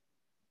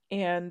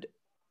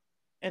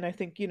I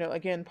think,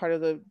 again, part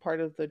of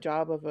the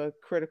job of a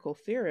critical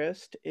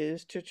theorist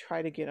is to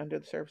try to get under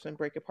the surface and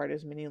break apart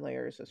as many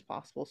layers as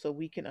possible so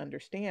we can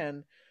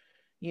understand,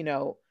 you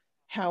know,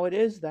 how it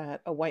is that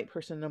a white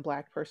person and a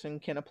black person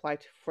can apply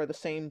for the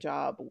same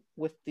job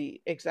with the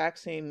exact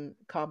same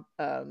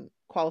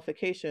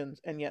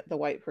qualifications, and yet the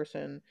white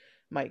person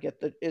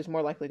is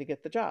more likely to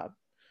get the job.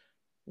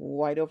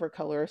 White over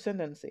color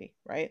ascendancy,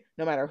 right?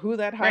 No matter who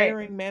that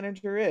hiring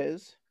manager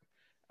is,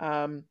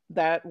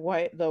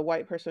 the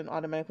white person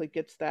automatically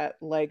gets that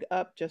leg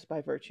up just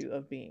by virtue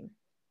of being,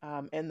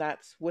 and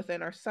that's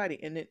within our society.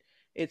 And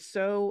it's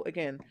so,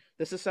 again,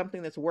 this is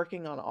something that's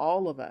working on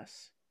all of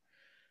us.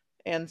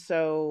 And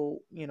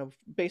so,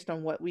 based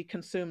on what we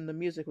consume, the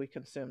music we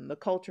consume, the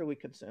culture we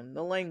consume,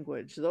 the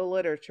language, the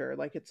literature,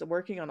 like it's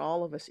working on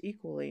all of us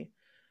equally.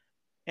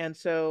 And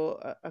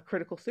so a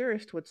critical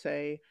theorist would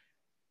say,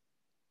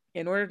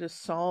 in order to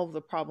solve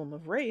the problem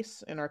of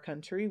race in our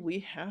country, we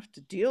have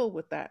to deal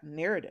with that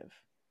narrative,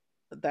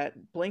 that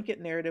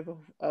blanket narrative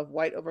of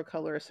white over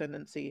color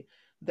ascendancy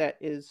that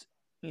is,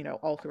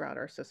 all throughout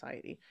our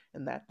society.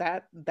 And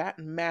that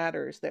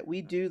matters, that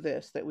we do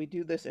this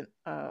in,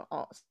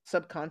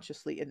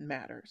 subconsciously, it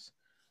matters.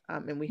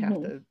 And we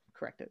have to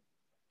correct it.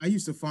 I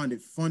used to find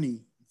it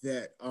funny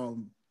that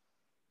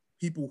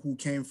people who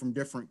came from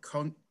different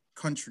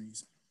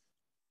countries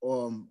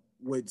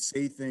would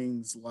say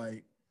things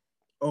like,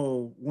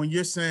 oh, when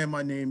you're saying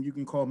my name, you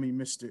can call me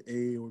Mr.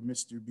 A or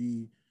Mr.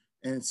 B.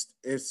 And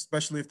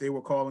especially if they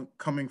were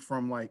coming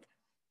from like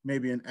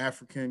maybe an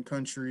African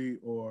country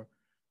or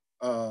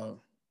uh,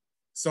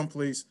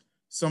 someplace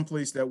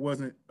that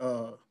wasn't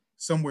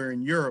somewhere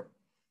in Europe.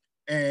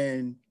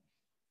 And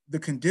the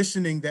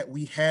conditioning that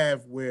we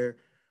have where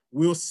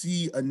we'll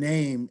see a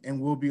name and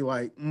we'll be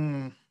like,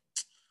 I'm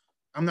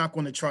not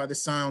going to try to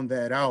sound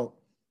that out.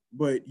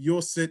 But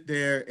you'll sit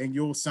there and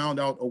you'll sound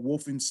out a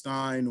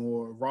Wolfenstein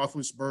or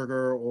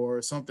Roethlisberger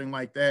or something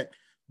like that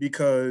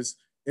because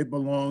it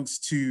belongs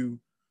to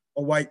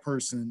a white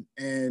person.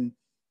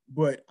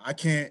 But I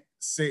can't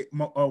say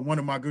one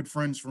of my good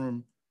friends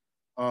from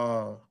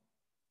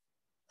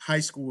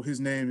high school.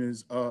 His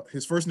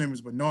first name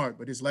is Bernard,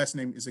 but his last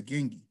name is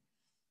Agengi.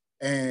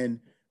 And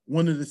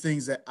one of the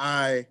things that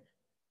I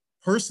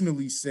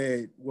personally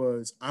said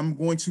was, I'm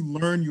going to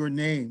learn your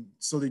name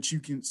so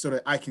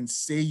that I can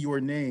say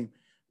your name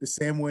the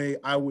same way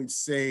I would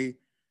say,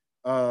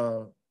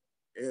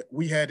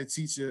 we had a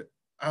teacher,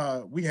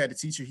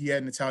 he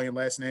had an Italian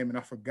last name and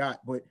I forgot,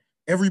 but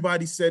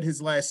everybody said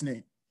his last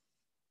name.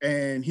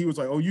 And he was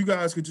like, oh, you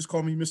guys could just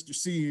call me Mr.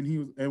 C.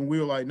 And we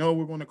were like, no,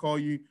 we're going to call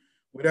you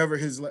whatever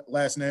his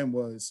last name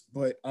was.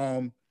 But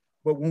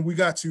when we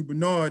got to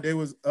Bernard, there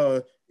was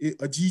a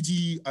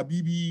Gigi, a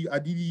BB, a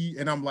Didi,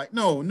 and I'm like,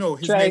 no,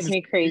 drives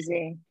me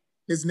crazy.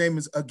 His name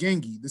is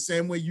Agengi. The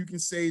same way you can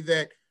say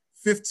that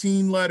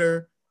 15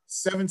 letter,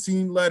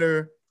 17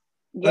 letter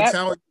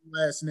Italian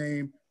last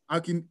name,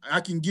 I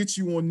can get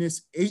you on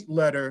this 8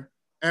 letter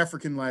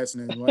African last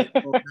name, right?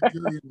 Or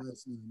Nigerian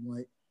last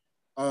name,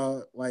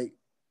 like.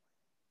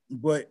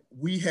 But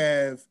we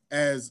have,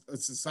 as a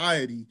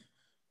society,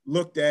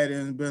 looked at it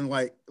and been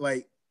like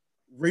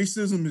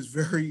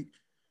racism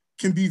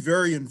can be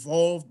very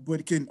involved,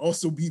 but it can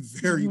also be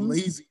very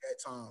lazy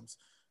at times.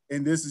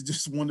 And this is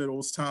just one of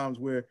those times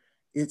where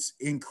it's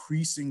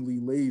increasingly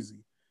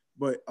lazy.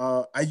 But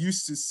I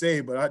used to say,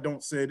 but I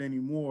don't say it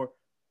anymore,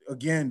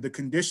 again, the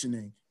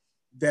conditioning,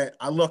 that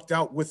I lucked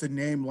out with a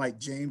name like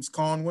James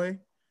Conway,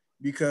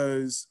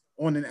 because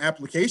on an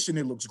application,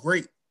 it looks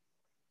great.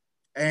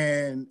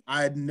 And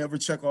I'd never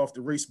check off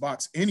the race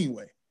box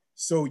anyway.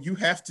 So you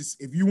have to,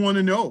 if you want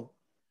to know,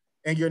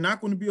 and you're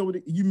not going to be able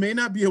to, you may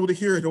not be able to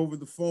hear it over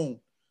the phone,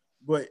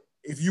 but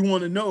if you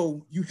want to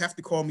know, you have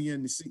to call me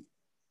in to see.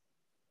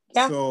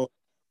 Yeah. So,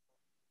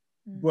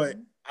 but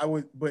I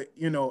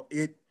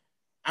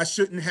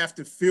shouldn't have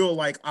to feel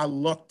like I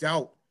lucked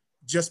out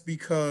just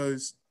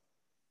because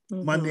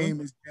my name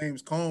is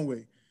James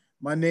Conway.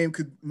 My name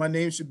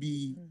should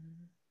be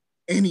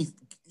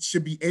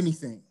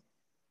anything.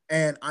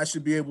 And I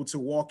should be able to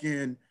walk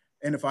in,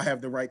 and if I have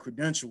the right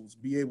credentials,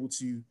 be able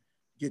to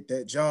get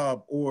that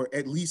job, or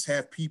at least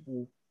have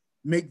people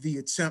make the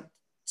attempt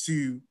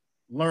to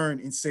learn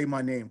and say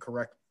my name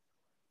correctly.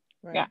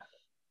 Right. Yeah.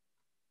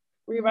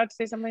 Were you about to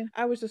say something?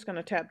 I was just going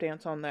to tap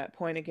dance on that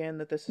point again,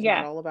 that this is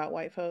not all about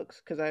white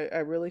folks, because I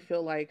really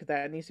feel like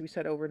that needs to be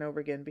said over and over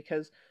again,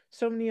 because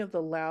so many of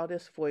the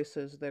loudest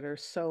voices that are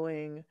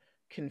sowing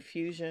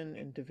confusion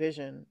and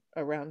division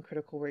around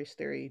critical race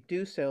theory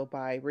do so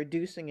by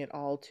reducing it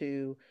all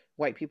to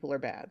white people are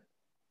bad.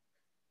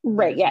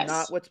 Right, yes.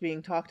 Not what's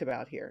being talked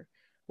about here.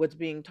 What's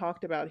being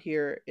talked about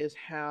here is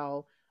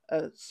how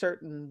a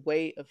certain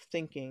way of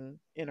thinking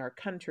in our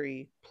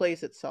country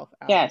plays itself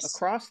out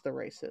across the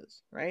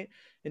races, right?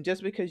 And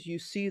just because you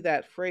see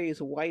that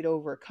phrase white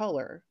over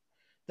color,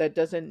 that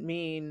doesn't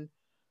mean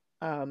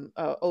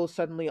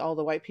suddenly all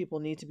the white people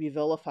need to be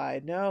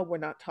vilified. No, we're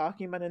not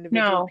talking about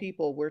individual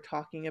people. We're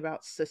talking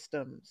about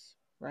systems,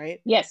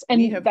 right? Yes,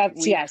 and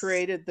we've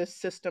created this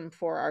system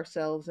for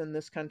ourselves in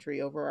this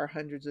country over our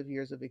hundreds of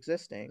years of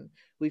existing.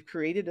 We've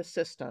created a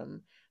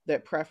system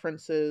that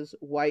preferences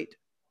white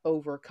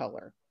over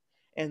color,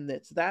 and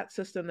it's that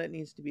system that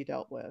needs to be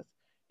dealt with.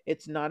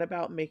 It's not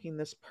about making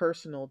this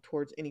personal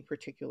towards any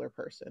particular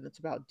person. It's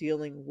about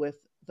dealing with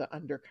the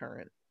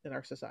undercurrent in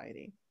our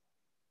society.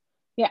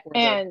 Yeah,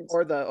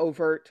 or the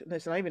overt,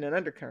 it's not even an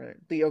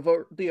undercurrent, the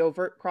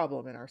overt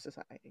problem in our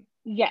society.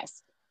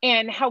 Yes,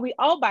 and how we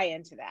all buy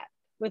into that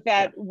with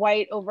that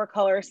white over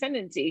color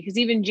ascendancy, because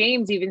even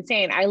James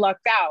saying, I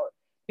lucked out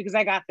because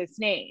I got this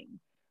name,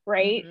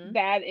 right?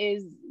 That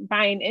is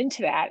buying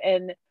into that,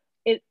 and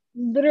it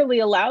literally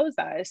allows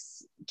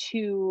us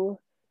to,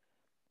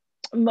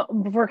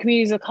 for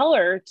communities of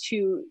color,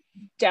 to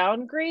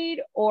downgrade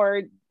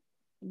or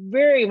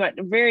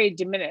very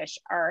diminish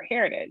our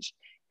heritage,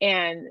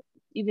 and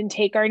even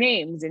take our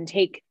names and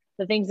take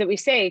the things that we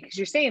say, because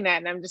you're saying that,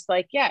 and I'm just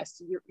like,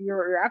 yes,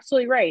 you're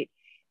absolutely right.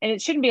 And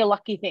it shouldn't be a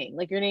lucky thing.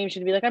 Like, your name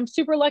should be like, I'm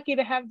super lucky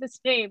to have this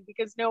name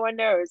because no one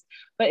knows.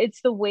 But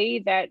it's the way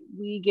that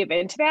we give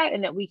into that,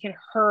 and that we can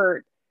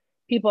hurt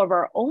people of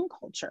our own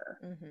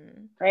culture,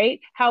 right?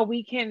 How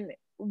we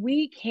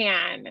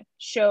can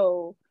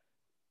show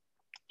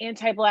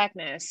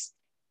anti-Blackness,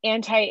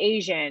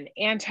 anti-Asian,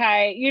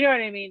 you know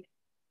what I mean?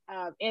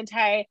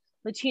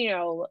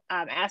 Anti-Latino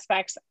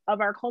aspects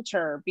of our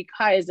culture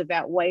because of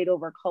that white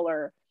over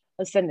color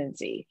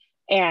ascendancy.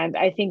 And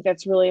I think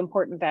that's really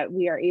important that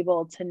we are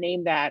able to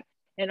name that,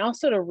 and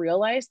also to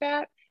realize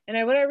that. And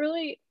I'm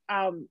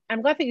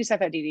glad that you said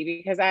that,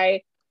 Didi, because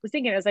I was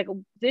thinking, I was like,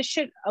 this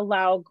should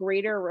allow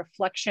greater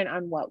reflection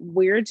on what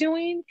we're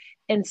doing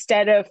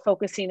instead of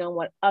focusing on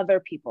what other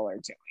people are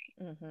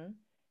doing.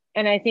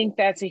 And I think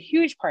that's a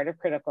huge part of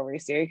critical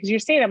race theory, because you're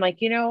saying, I'm like,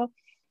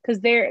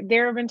 because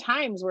there have been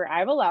times where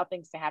I've allowed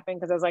things to happen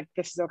because I was like,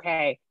 this is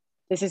okay,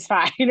 this is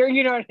fine, or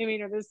you know what I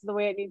mean, or this is the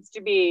way it needs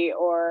to be,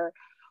 or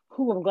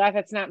I'm glad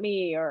that's not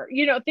me, or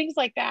things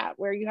like that,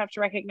 where you have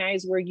to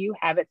recognize where you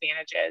have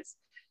advantages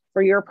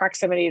for your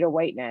proximity to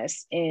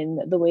whiteness in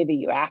the way that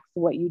you act,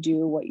 what you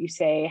do, what you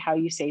say, how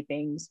you say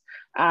things,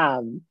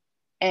 and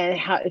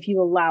how, if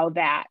you allow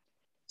that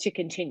to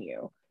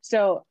continue.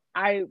 So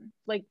I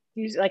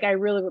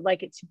really would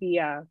like it to be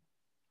a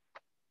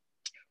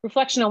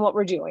reflection on what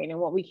we're doing and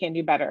what we can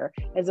do better,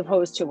 as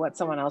opposed to what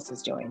someone else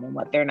is doing and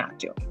what they're not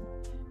doing.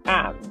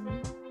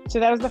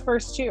 So that was the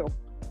first two.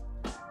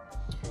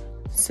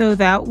 So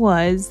that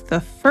was the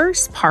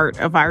first part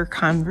of our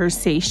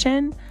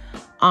conversation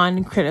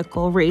on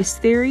critical race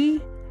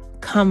theory.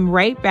 come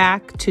right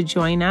back to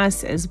join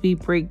us as we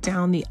break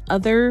down the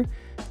other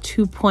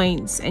 2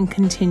 points and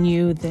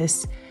continue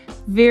this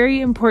very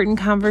important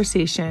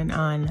conversation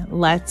on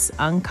Let's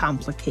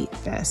Uncomplicate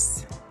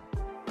This.